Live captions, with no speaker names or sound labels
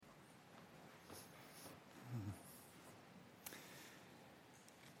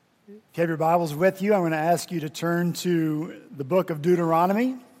If you have your Bibles with you, I'm going to ask you to turn to the book of Deuteronomy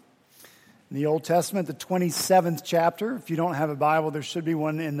in the Old Testament, the 27th chapter. If you don't have a Bible, there should be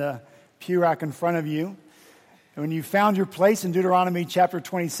one in the pew rack in front of you. And when you found your place in Deuteronomy chapter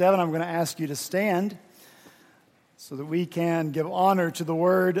 27, I'm going to ask you to stand so that we can give honor to the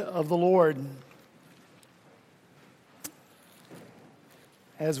word of the Lord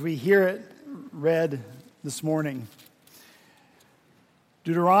as we hear it read this morning.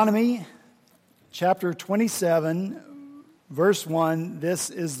 Deuteronomy chapter 27, verse 1,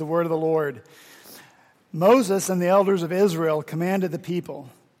 this is the word of the Lord. Moses and the elders of Israel commanded the people,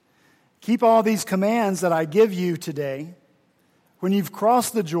 "Keep all these commands that I give you today. When you've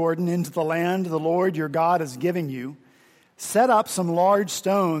crossed the Jordan into the land the Lord your God is giving you, set up some large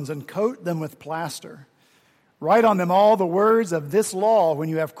stones and coat them with plaster. Write on them all the words of this law when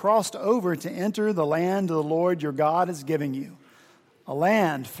you have crossed over to enter the land the Lord your God is giving you, a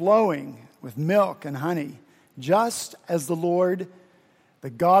land flowing with milk and honey, just as the Lord,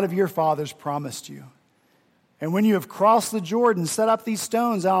 the God of your fathers, promised you. And when you have crossed the Jordan, set up these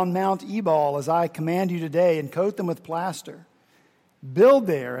stones on Mount Ebal, as I command you today, and coat them with plaster. Build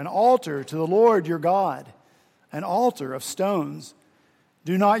there an altar to the Lord your God, an altar of stones.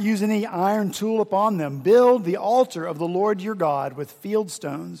 Do not use any iron tool upon them. Build the altar of the Lord your God with field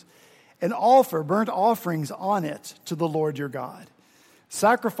stones, and offer burnt offerings on it to the Lord your God.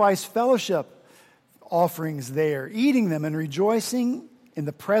 Sacrifice fellowship offerings there, eating them and rejoicing in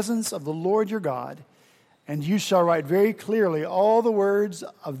the presence of the Lord your God. And you shall write very clearly all the words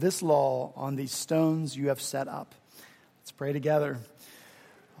of this law on these stones you have set up." Let's pray together.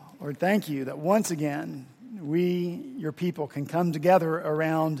 Lord, thank you that once again we, your people, can come together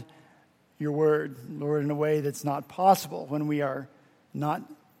around your word, Lord, in a way that's not possible when we are not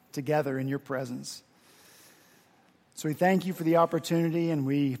together in your presence. So we thank you for the opportunity, and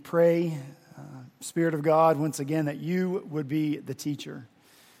we pray, Spirit of God, once again, that you would be the teacher,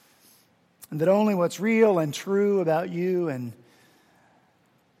 and that only what's real and true about you and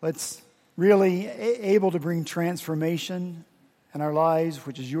what's really able to bring transformation in our lives,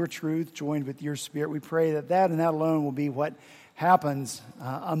 which is your truth, joined with your Spirit, we pray that and that alone will be what happens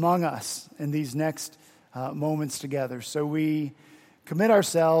among us in these next moments together. So we commit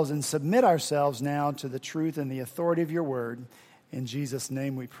ourselves and submit ourselves now to the truth and the authority of your word. In Jesus'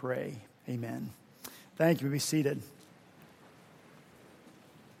 name we pray. Amen. Thank you. Be seated.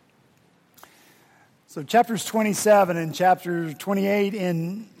 So chapters 27 and chapter 28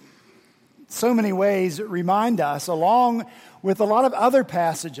 in so many ways remind us, along with a lot of other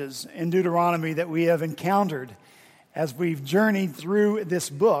passages in Deuteronomy that we have encountered as we've journeyed through this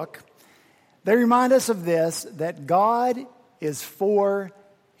book, they remind us of this, that God is for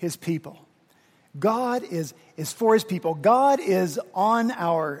his people. God is for his people. God is on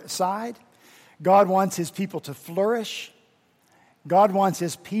our side. God wants his people to flourish. God wants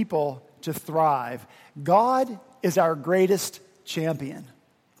his people to thrive. God is our greatest champion.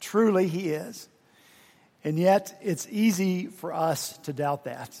 Truly he is. And yet it's easy for us to doubt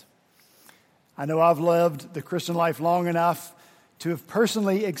that. I know I've lived the Christian life long enough to have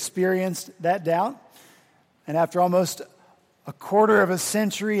personally experienced that doubt. And after almost a quarter of a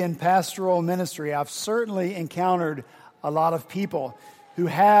century in pastoral ministry, I've certainly encountered a lot of people who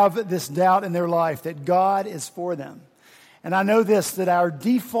have this doubt in their life that God is for them. And I know this, that our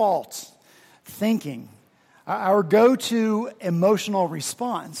default thinking, our go-to emotional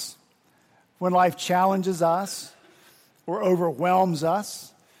response when life challenges us or overwhelms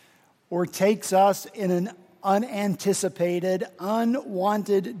us or takes us in an unanticipated,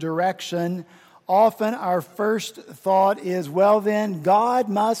 unwanted direction, often our first thought is, well then, God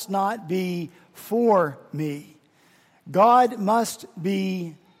must not be for me. God must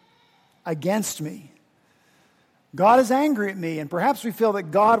be against me. God is angry at me, and perhaps we feel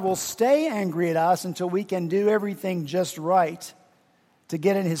that God will stay angry at us until we can do everything just right to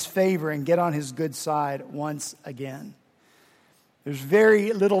get in his favor and get on his good side once again. There's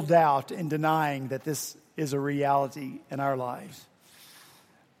very little doubt in denying that this is a reality in our lives.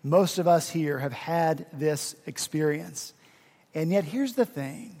 Most of us here have had this experience. And yet here's the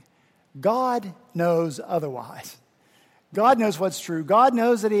thing. God knows otherwise. God knows what's true. God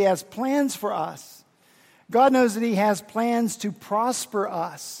knows that he has plans for us. God knows that he has plans to prosper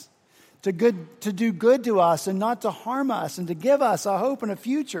us, to do good to us and not to harm us, and to give us a hope and a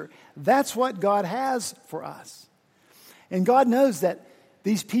future. That's what God has for us. And God knows that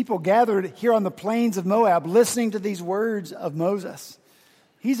these people gathered here on the plains of Moab, listening to these words of Moses,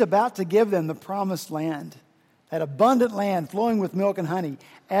 he's about to give them the promised land, that abundant land flowing with milk and honey,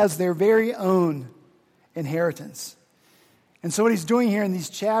 as their very own inheritance. And so what he's doing here in these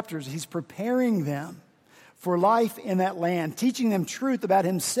chapters, he's preparing them for life in that land, teaching them truth about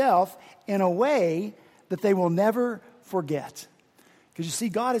himself in a way that they will never forget. Because you see,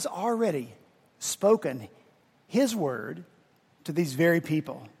 God has already spoken his word to these very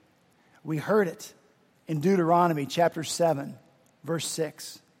people. We heard it in Deuteronomy chapter 7, verse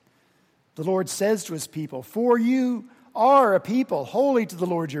 6. The Lord says to his people, "For you are a people holy to the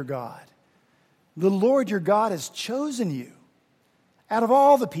Lord your God. The Lord your God has chosen you out of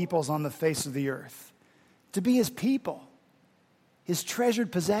all the peoples on the face of the earth to be his people, his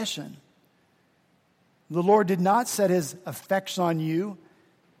treasured possession. The Lord did not set his affection on you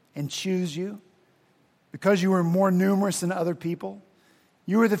and choose you because you were more numerous than other people.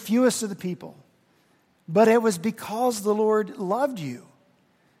 You were the fewest of the people. But it was because the Lord loved you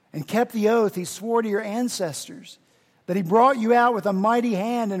and kept the oath he swore to your ancestors, that he brought you out with a mighty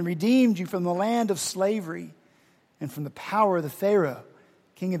hand and redeemed you from the land of slavery and from the power of the Pharaoh,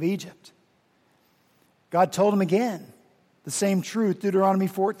 king of Egypt." God told him again the same truth, Deuteronomy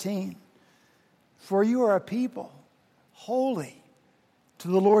 14. "For you are a people holy to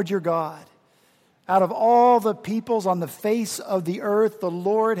the Lord your God. Out of all the peoples on the face of the earth, the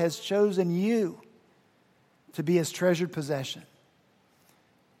Lord has chosen you to be his treasured possession."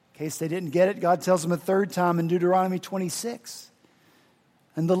 In case they didn't get it, God tells them a third time in Deuteronomy 26.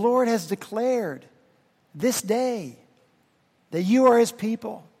 "And the Lord has declared this day that you are his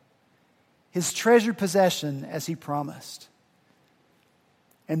people, his treasured possession as he promised."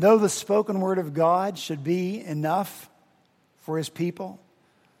 And though the spoken word of God should be enough for his people,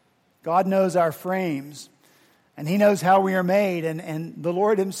 God knows our frames, and he knows how we are made, and the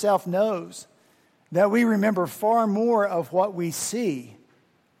Lord himself knows that we remember far more of what we see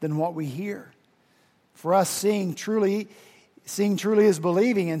than what we hear. For us, seeing truly is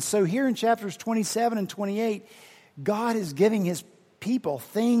believing. And so here in chapters 27 and 28, God is giving his people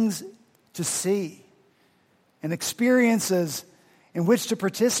things to see and experiences in which to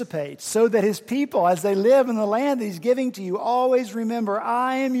participate, so that his people, as they live in the land that he's giving to you, always remember,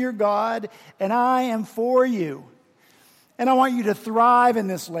 "I am your God and I am for you. And I want you to thrive in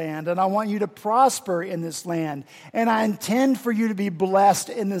this land, and I want you to prosper in this land. And I intend for you to be blessed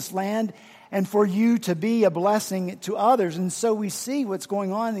in this land and for you to be a blessing to others." And so we see what's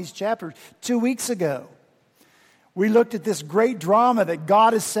going on in these chapters. 2 weeks ago, we looked at this great drama that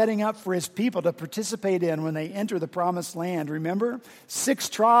God is setting up for his people to participate in when they enter the promised land. Remember? 6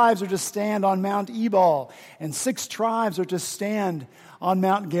 tribes are to stand on Mount Ebal, and 6 tribes are to stand on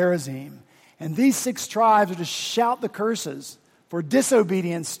Mount Gerizim. And these 6 tribes are to shout the curses for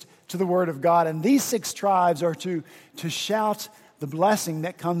disobedience to the word of God. And these 6 tribes are to shout the blessing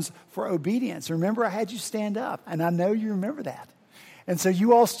that comes for obedience. Remember, I had you stand up, and I know you remember that. And so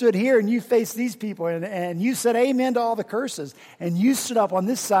you all stood here, and you faced these people, and you said amen to all the curses. And you stood up on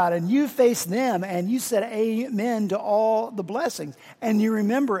this side, and you faced them, and you said amen to all the blessings. And you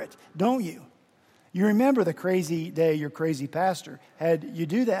remember it, don't you? You remember the crazy day your crazy pastor had you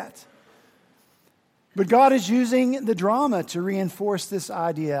do that. But God is using the drama to reinforce this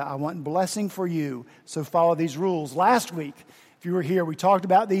idea. I want blessing for you, so follow these rules. Last week, if you were here, we talked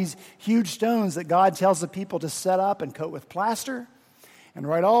about these huge stones that God tells the people to set up and coat with plaster and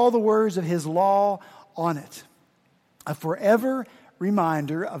write all the words of his law on it. A forever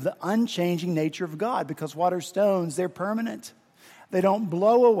reminder of the unchanging nature of God, because what are stones? They're permanent. They don't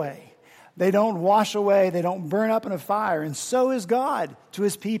blow away. They don't wash away. They don't burn up in a fire. And so is God to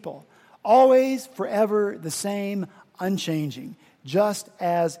his people. Always, forever, the same, unchanging, just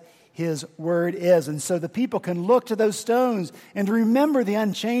as his word is. And so the people can look to those stones and remember the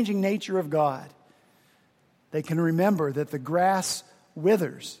unchanging nature of God. They can remember that the grass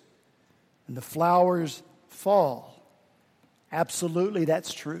withers and the flowers fall. Absolutely,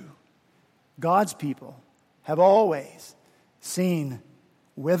 that's true. God's people have always seen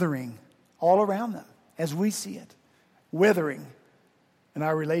withering all around them, as we see it. Withering in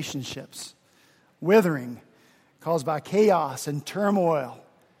our relationships. Withering caused by chaos and turmoil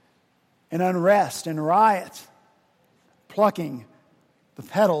and unrest and riot. Plucking the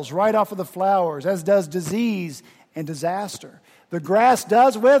petals right off of the flowers, as does disease and disaster. The grass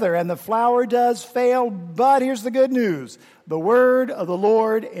does wither and the flower does fail, but here's the good news. The word of the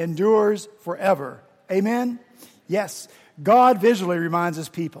Lord endures forever. Amen? Yes, God visually reminds his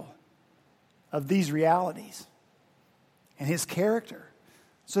people of these realities and his character,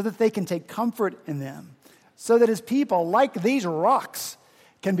 so that they can take comfort in them, so that his people, like these rocks,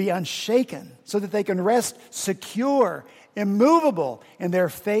 can be unshaken, so that they can rest secure, immovable in their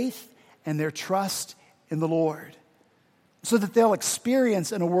faith and their trust in the Lord, so that they'll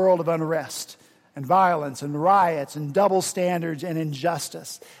experience in a world of unrest and violence and riots and double standards and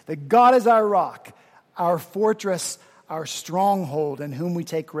injustice. That God is our rock, our fortress, our stronghold in whom we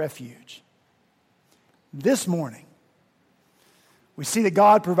take refuge. This morning, we see that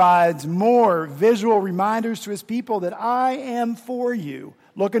God provides more visual reminders to his people that I am for you.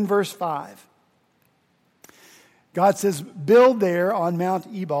 Look in verse 5. God says, build there on Mount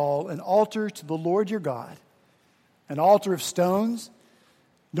Ebal an altar to the Lord your God, an altar of stones.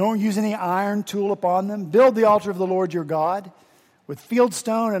 Don't use any iron tool upon them. Build the altar of the Lord your God with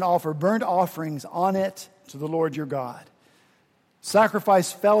fieldstone and offer burnt offerings on it to the Lord your God.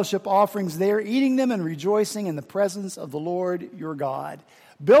 Sacrifice fellowship offerings there, eating them and rejoicing in the presence of the Lord your God.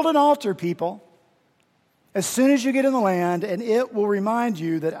 Build an altar, people, as soon as you get in the land, and it will remind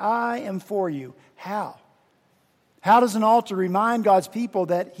you that I am for you. How? How does an altar remind God's people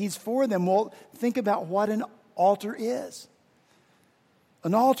that he's for them? Well, think about what an altar is.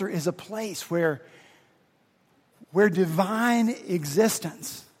 An altar is a place where divine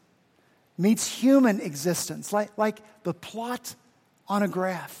existence meets human existence, like the plot on a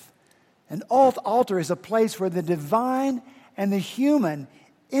graph. An altar is a place where the divine and the human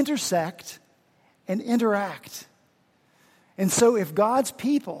intersect and interact. And so if God's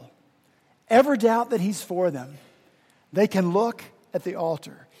people ever doubt that he's for them, they can look at the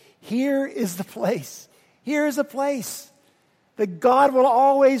altar. Here is the place. Here is a place that God will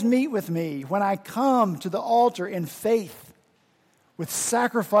always meet with me when I come to the altar in faith, with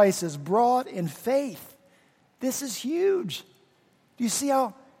sacrifices brought in faith. This is huge. Do you see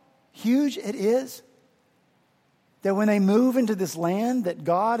how huge it is? That when they move into this land that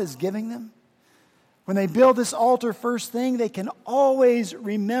God is giving them, when they build this altar first thing, they can always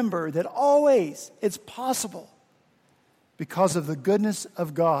remember that always it's possible because of the goodness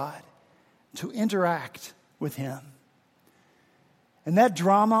of God to interact with him. And that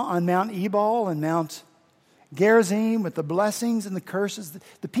drama on Mount Ebal and Mount Gerizim with the blessings and the curses,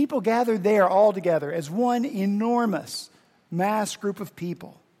 the people gathered there all together as one enormous mass group of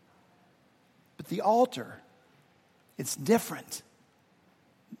people. But the altar, it's different.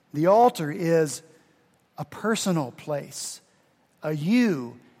 The altar is a personal place, a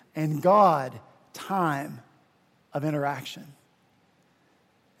you and God time of interaction.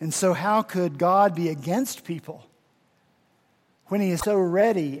 And so how could God be against people when he is so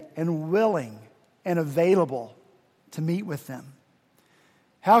ready and willing and available to meet with them?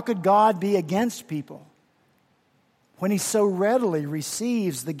 How could God be against people when he so readily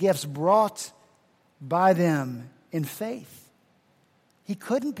receives the gifts brought by them in faith? He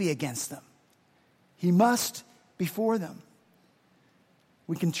couldn't be against them. He must be for them.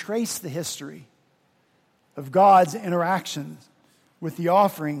 We can trace the history of God's interactions with the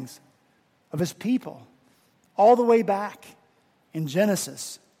offerings of his people all the way back in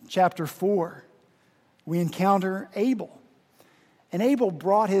Genesis chapter 4. We encounter Abel. And Abel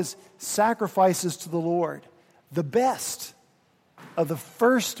brought his sacrifices to the Lord, the best of the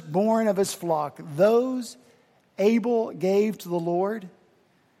firstborn of his flock. Those Abel gave to the Lord,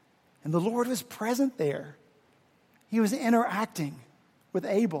 and the Lord was present there. He was interacting with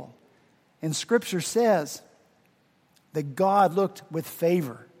Abel. And Scripture says that God looked with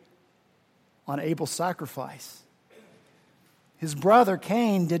favor on Abel's sacrifice. His brother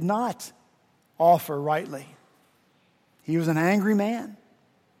Cain did not offer rightly. He was an angry man.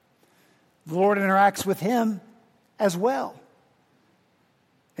 The Lord interacts with him as well.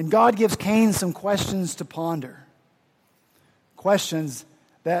 And God gives Cain some questions to ponder. Questions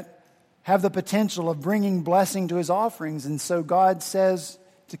that have the potential of bringing blessing to his offerings. And so God says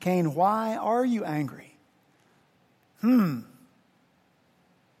to Cain, why are you angry? Cain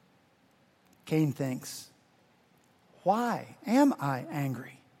thinks, why am I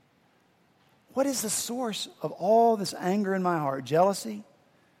angry? What is the source of all this anger in my heart? Jealousy?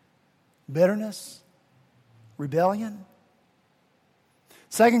 Bitterness? Rebellion?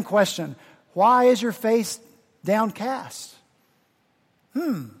 Second question, why is your face downcast?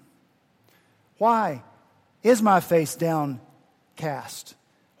 Why is my face downcast?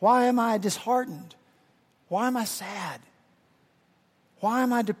 Why am I disheartened? Why am I sad? Why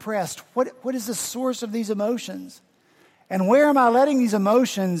am I depressed? What is the source of these emotions? And where am I letting these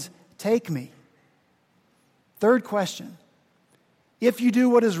emotions take me? Third question, if you do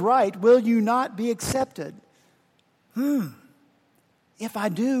what is right, will you not be accepted? If I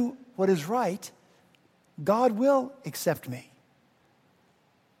do what is right, God will accept me.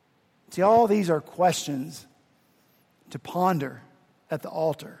 See, all these are questions to ponder at the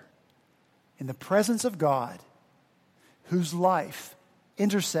altar in the presence of God, whose life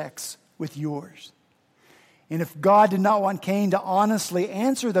intersects with yours. And if God did not want Cain to honestly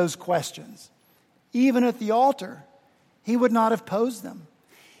answer those questions, even at the altar, he would not have posed them.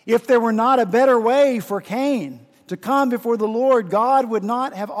 If there were not a better way for Cain to come before the Lord, God would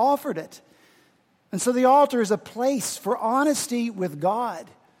not have offered it. And so the altar is a place for honesty with God,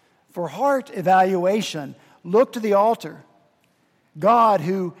 for heart evaluation. Look to the altar. God,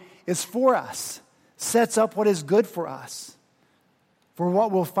 who is for us, sets up what is good for us, for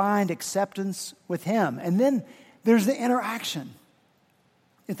what will find acceptance with him. And then there's the interaction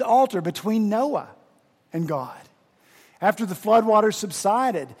at the altar between Noah and God. After the floodwaters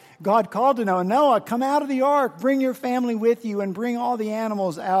subsided, God called to Noah, Noah, come out of the ark, bring your family with you, and bring all the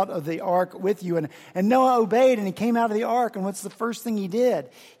animals out of the ark with you. And Noah obeyed, and he came out of the ark, and what's the first thing he did?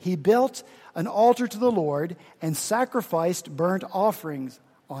 He built an altar to the Lord and sacrificed burnt offerings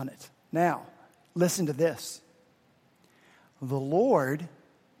on it. Now, listen to this. The Lord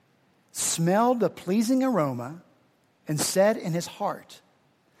smelled the pleasing aroma and said in his heart,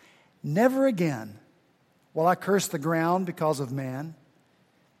 never again will I curse the ground because of man,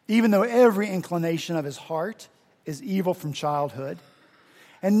 even though every inclination of his heart is evil from childhood.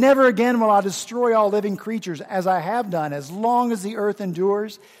 And never again will I destroy all living creatures as I have done, as long as the earth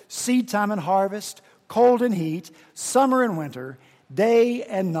endures, seed time and harvest, cold and heat, summer and winter, day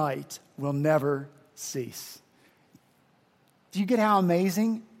and night will never cease. Do you get how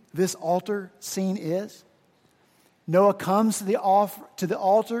amazing this altar scene is? Noah comes to the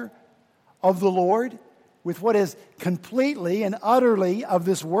altar of the Lord with what is completely and utterly of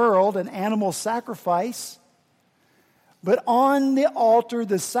this world, an animal sacrifice. But on the altar,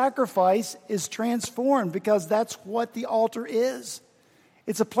 the sacrifice is transformed, because that's what the altar is.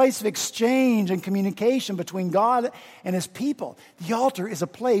 It's a place of exchange and communication between God and his people. The altar is a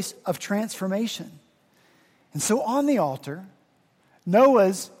place of transformation. And so on the altar,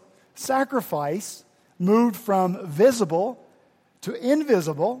 Noah's sacrifice moved from visible to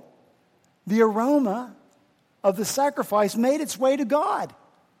invisible. The aroma of the sacrifice made its way to God.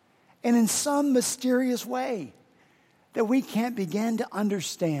 And in some mysterious way that we can't begin to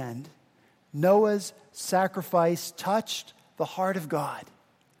understand, Noah's sacrifice touched the heart of God.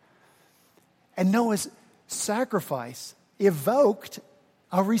 And Noah's sacrifice evoked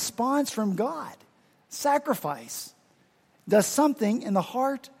a response from God. Sacrifice does something in the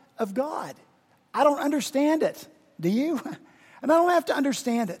heart of God. I don't understand it. Do you? And I don't have to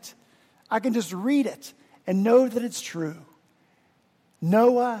understand it. I can just read it and know that it's true.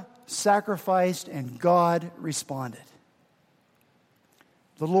 Noah sacrificed and God responded.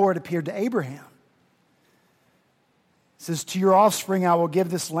 The Lord appeared to Abraham. It says, to your offspring I will give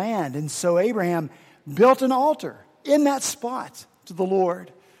this land. And so Abraham built an altar in that spot to the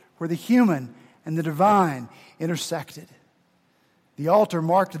Lord where the human and the divine intersected. The altar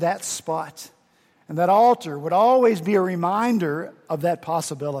marked that spot. And that altar would always be a reminder of that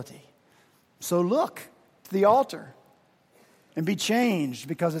possibility. So look to the altar and be changed,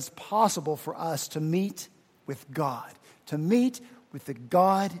 because it's possible for us to meet with God, to meet with the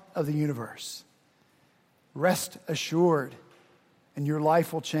God of the universe. Rest assured, and your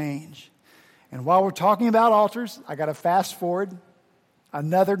life will change. And while we're talking about altars, I got to fast forward.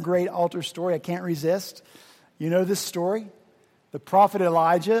 Another great altar story I can't resist. You know this story? The prophet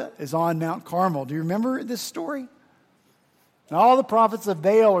Elijah is on Mount Carmel. Do you remember this story? And all the prophets of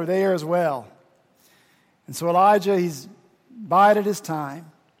Baal are there as well. And so Elijah, he's bided his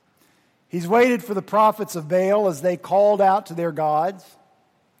time. He's waited for the prophets of Baal as they called out to their gods.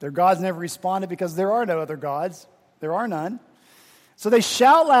 Their gods never responded because there are no other gods. There are none. So they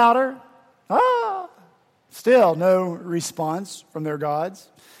shout louder. Still no response from their gods.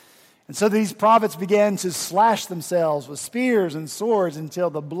 And so these prophets began to slash themselves with spears and swords until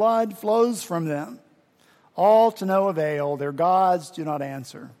the blood flows from them. All to no avail. Their gods do not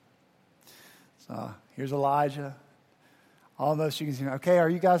answer. So here's Elijah. Almost you can see, okay, are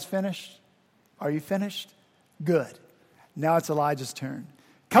you guys finished? Are you finished? Good. Now it's Elijah's turn.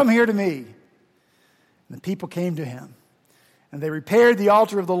 Come here to me. And the people came to him. And they repaired the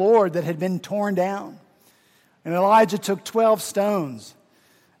altar of the Lord that had been torn down. And Elijah took 12 stones.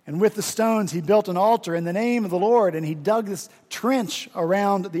 And with the stones, he built an altar in the name of the Lord. And he dug this trench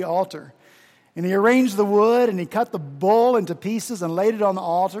around the altar. And he arranged the wood, and he cut the bull into pieces and laid it on the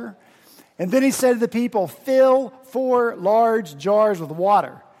altar. And then he said to the people, fill 4 large jars with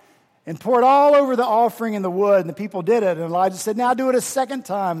water and pour it all over the offering and the wood. And the people did it. And Elijah said, now do it a second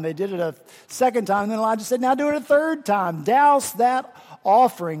time. And they did it a second time. And then Elijah said, now do it a third time. Douse that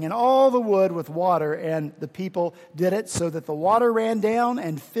offering and all the wood with water. And the people did it so that the water ran down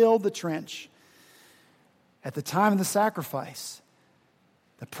and filled the trench. At the time of the sacrifice,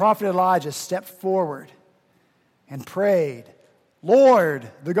 the prophet Elijah stepped forward and prayed, Lord,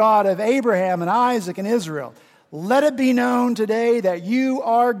 the God of Abraham and Isaac and Israel, let it be known today that you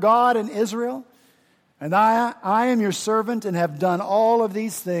are God in Israel, and I am your servant and have done all of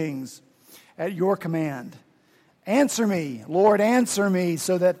these things at your command. Answer me, Lord, answer me,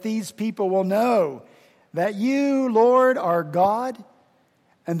 so that these people will know that you, Lord, are God,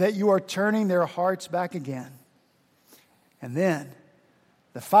 and that you are turning their hearts back again. And then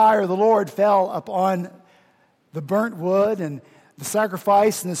the fire of the Lord fell upon the burnt wood and the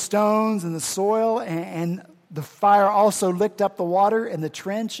sacrifice and the stones and the soil, and the fire also licked up the water in the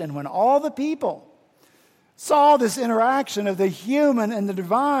trench. And when all the people saw this interaction of the human and the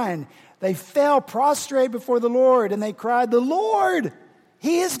divine, they fell prostrate before the Lord, and they cried, "The Lord,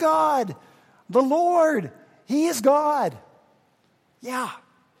 He is God! The Lord, He is God!" Yeah,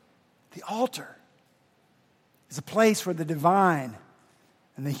 the altar is a place where the divine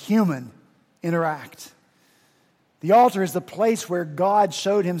and the human interact. The altar is the place where God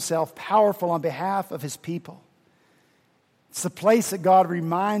showed Himself powerful on behalf of His people. It's the place that God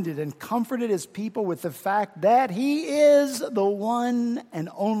reminded and comforted His people with the fact that He is the one and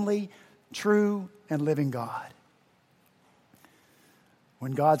only true and living God.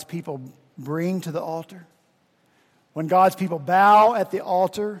 When God's people bring to the altar, when God's people bow at the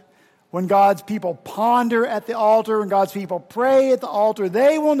altar, when God's people ponder at the altar, when God's people pray at the altar,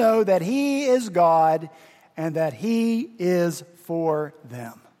 they will know that He is God and that He is for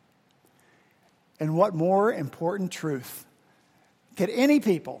them. And what more important truth could any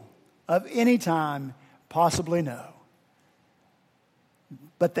people of any time possibly know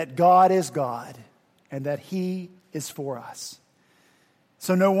but that God is God and that He is for us?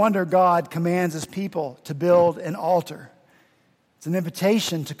 So no wonder God commands His people to build an altar. It's an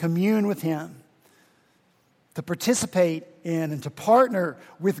invitation to commune with Him, to participate in and to partner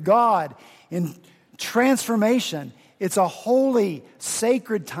with God in transformation. It's a holy,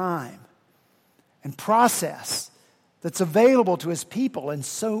 sacred time and process that's available to His people. And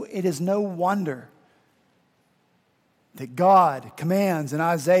so it is no wonder that God commands in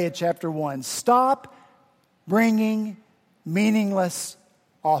Isaiah chapter 1, stop bringing meaningless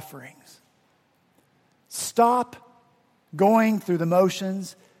offerings. Stop going through the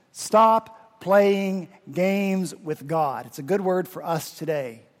motions. Stop playing games with God. It's a good word for us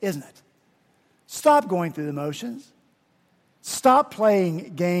today, isn't it? Stop going through the motions. Stop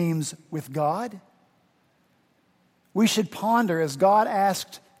playing games with God. We should ponder as God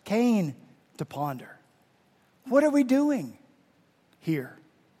asked Cain to ponder. What are we doing here?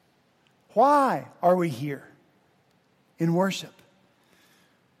 Why are we here in worship?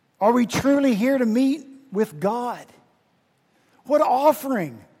 Are we truly here to meet with God? What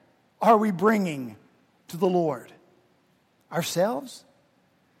offering are we bringing to the Lord? Ourselves?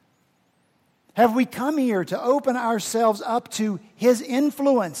 Have we come here to open ourselves up to His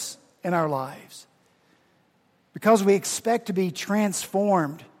influence in our lives? Because we expect to be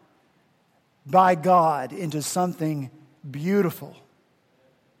transformed by God into something beautiful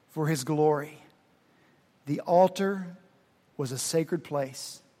for His glory. The altar was a sacred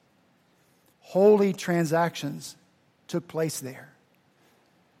place. Holy transactions took place there.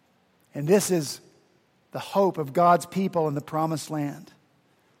 And this is the hope of God's people in the promised land.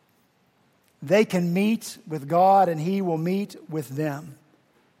 They can meet with God and He will meet with them.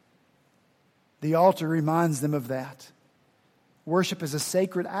 The altar reminds them of that. Worship is a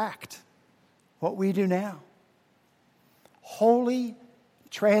sacred act. What we do now. Holy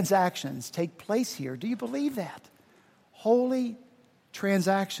transactions take place here. Do you believe that? Holy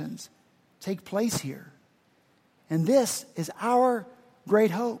transactions take place here. And this is our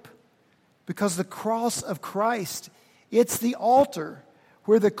great hope. Because the cross of Christ, it's the altar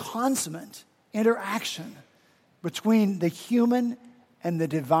where the consummate interaction between the human and the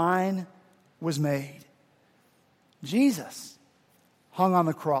divine was made. Jesus hung on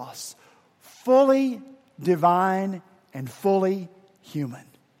the cross, fully divine and fully human.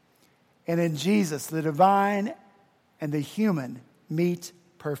 And in Jesus, the divine and the human meet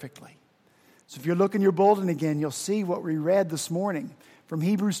perfectly. So if you look in your bulletin again, you'll see what we read this morning from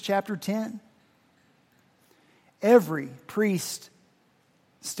Hebrews chapter 10. Every priest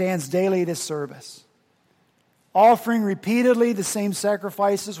stands daily at his service, offering repeatedly the same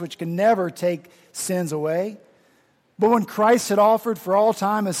sacrifices which can never take sins away. But when Christ had offered for all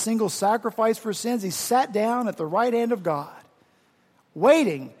time a single sacrifice for sins, He sat down at the right hand of God,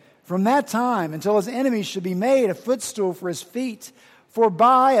 waiting from that time until His enemies should be made a footstool for His feet. For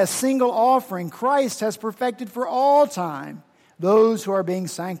by a single offering, Christ has perfected for all time those who are being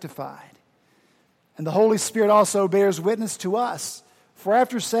sanctified. And the Holy Spirit also bears witness to us. For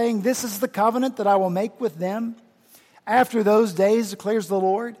after saying, "This is the covenant that I will make with them After those days, declares the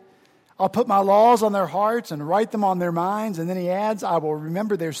Lord, I'll put my laws on their hearts and write them on their minds. And then he adds, I will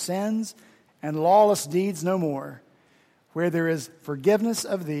remember their sins and lawless deeds no more. Where there is forgiveness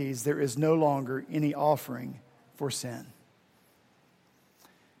of these, there is no longer any offering for sin.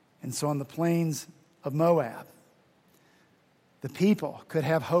 And so on the plains of Moab, the people could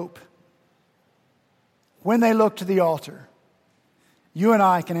have hope. When they look to the altar, you and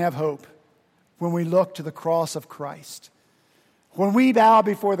I can have hope when we look to the cross of Christ. When we bow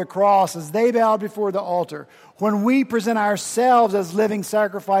before the cross as they bow before the altar. When we present ourselves as living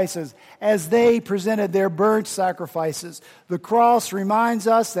sacrifices as they presented their burnt sacrifices. The cross reminds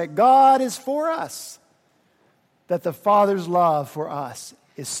us that God is for us. That the Father's love for us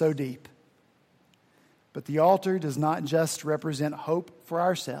is so deep. But the altar does not just represent hope for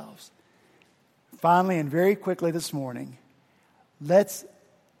ourselves. Finally, and very quickly this morning, let's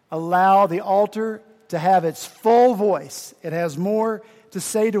allow the altar to have its full voice. It has more to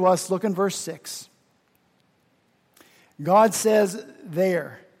say to us. Look in verse 6. God says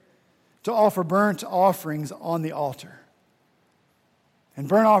there to offer burnt offerings on the altar. And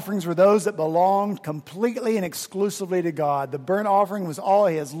burnt offerings were those that belonged completely and exclusively to God. The burnt offering was all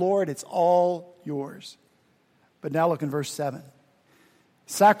His. Lord, it's all yours. But now look in verse 7.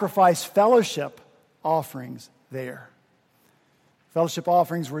 Sacrifice fellowship offerings there. Fellowship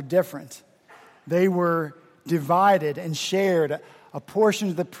offerings were different. They were divided and shared. A portion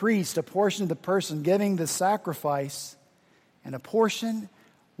to the priest, a portion to the person giving the sacrifice, and a portion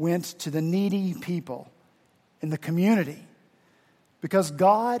went to the needy people in the community. Because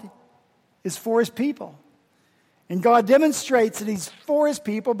God is for His people. And God demonstrates that He's for His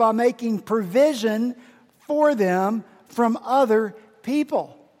people by making provision for them from other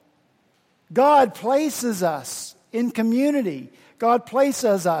people. God places us in community. God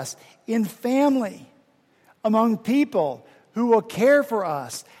places us in family among people who will care for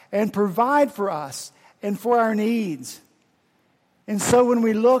us and provide for us and for our needs. And so when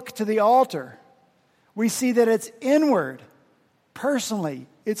we look to the altar, we see that it's inward, personally.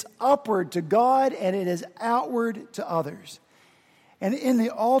 It's upward to God and it is outward to others. And in the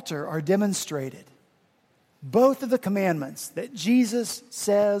altar are demonstrated both of the commandments that Jesus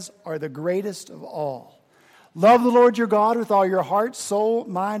says are the greatest of all. Love the Lord your God with all your heart, soul,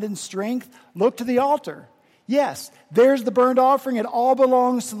 mind, and strength. Look to the altar. Yes, there's the burnt offering. It all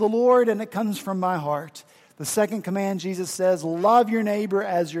belongs to the Lord and it comes from my heart. The second command, Jesus says, love your neighbor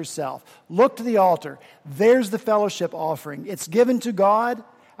as yourself. Look to the altar. There's the fellowship offering. It's given to God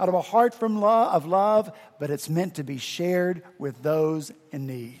out of a heart of love, but it's meant to be shared with those in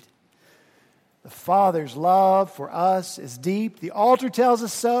need. The Father's love for us is deep. The altar tells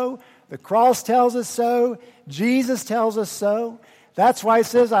us so. The cross tells us so. Jesus tells us so. That's why He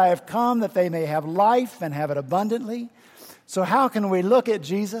says, I have come that they may have life and have it abundantly. So how can we look at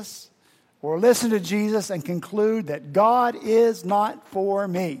Jesus or listen to Jesus and conclude that God is not for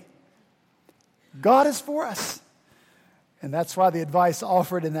me? God is for us. And that's why the advice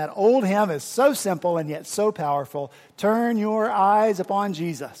offered in that old hymn is so simple and yet so powerful. Turn your eyes upon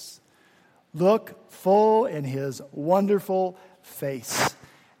Jesus. Look full in His wonderful face.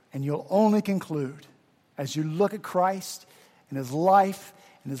 And you'll only conclude, as you look at Christ and His life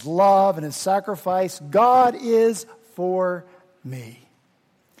and His love and His sacrifice, God is for me.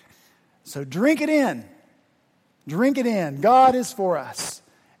 So drink it in. Drink it in. God is for us.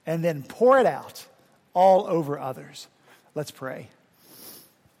 And then pour it out all over others. Let's pray.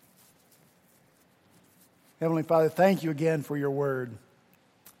 Heavenly Father, thank you again for your word.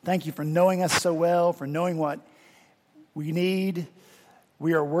 Thank you for knowing us so well, for knowing what we need.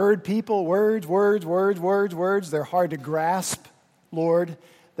 We are word people, words. They're hard to grasp, Lord.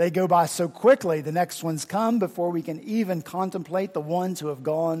 They go by so quickly. The next ones come before we can even contemplate the ones who have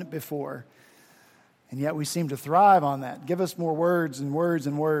gone before. And yet we seem to thrive on that. Give us more words and words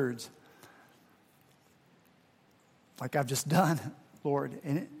and words. Like I've just done, Lord.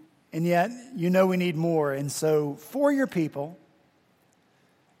 And yet you know we need more. And so for your people,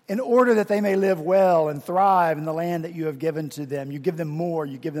 in order that they may live well and thrive in the land that you have given to them, you give them more.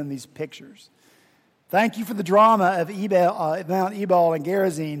 You give them these pictures. Thank you for the drama of Mount Ebal and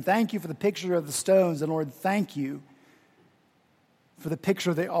Gerizim. Thank you for the picture of the stones. And Lord, thank you for the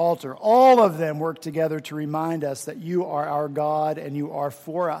picture of the altar. All of them work together to remind us that you are our God and you are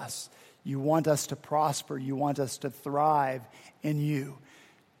for us. You want us to prosper. You want us to thrive in you,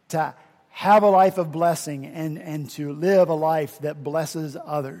 to have a life of blessing and to live a life that blesses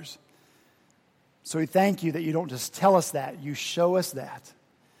others. So we thank you that you don't just tell us that, you show us that.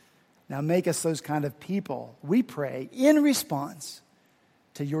 Now make us those kind of people, we pray, in response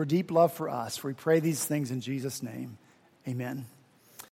to your deep love for us. We pray these things in Jesus' name. Amen.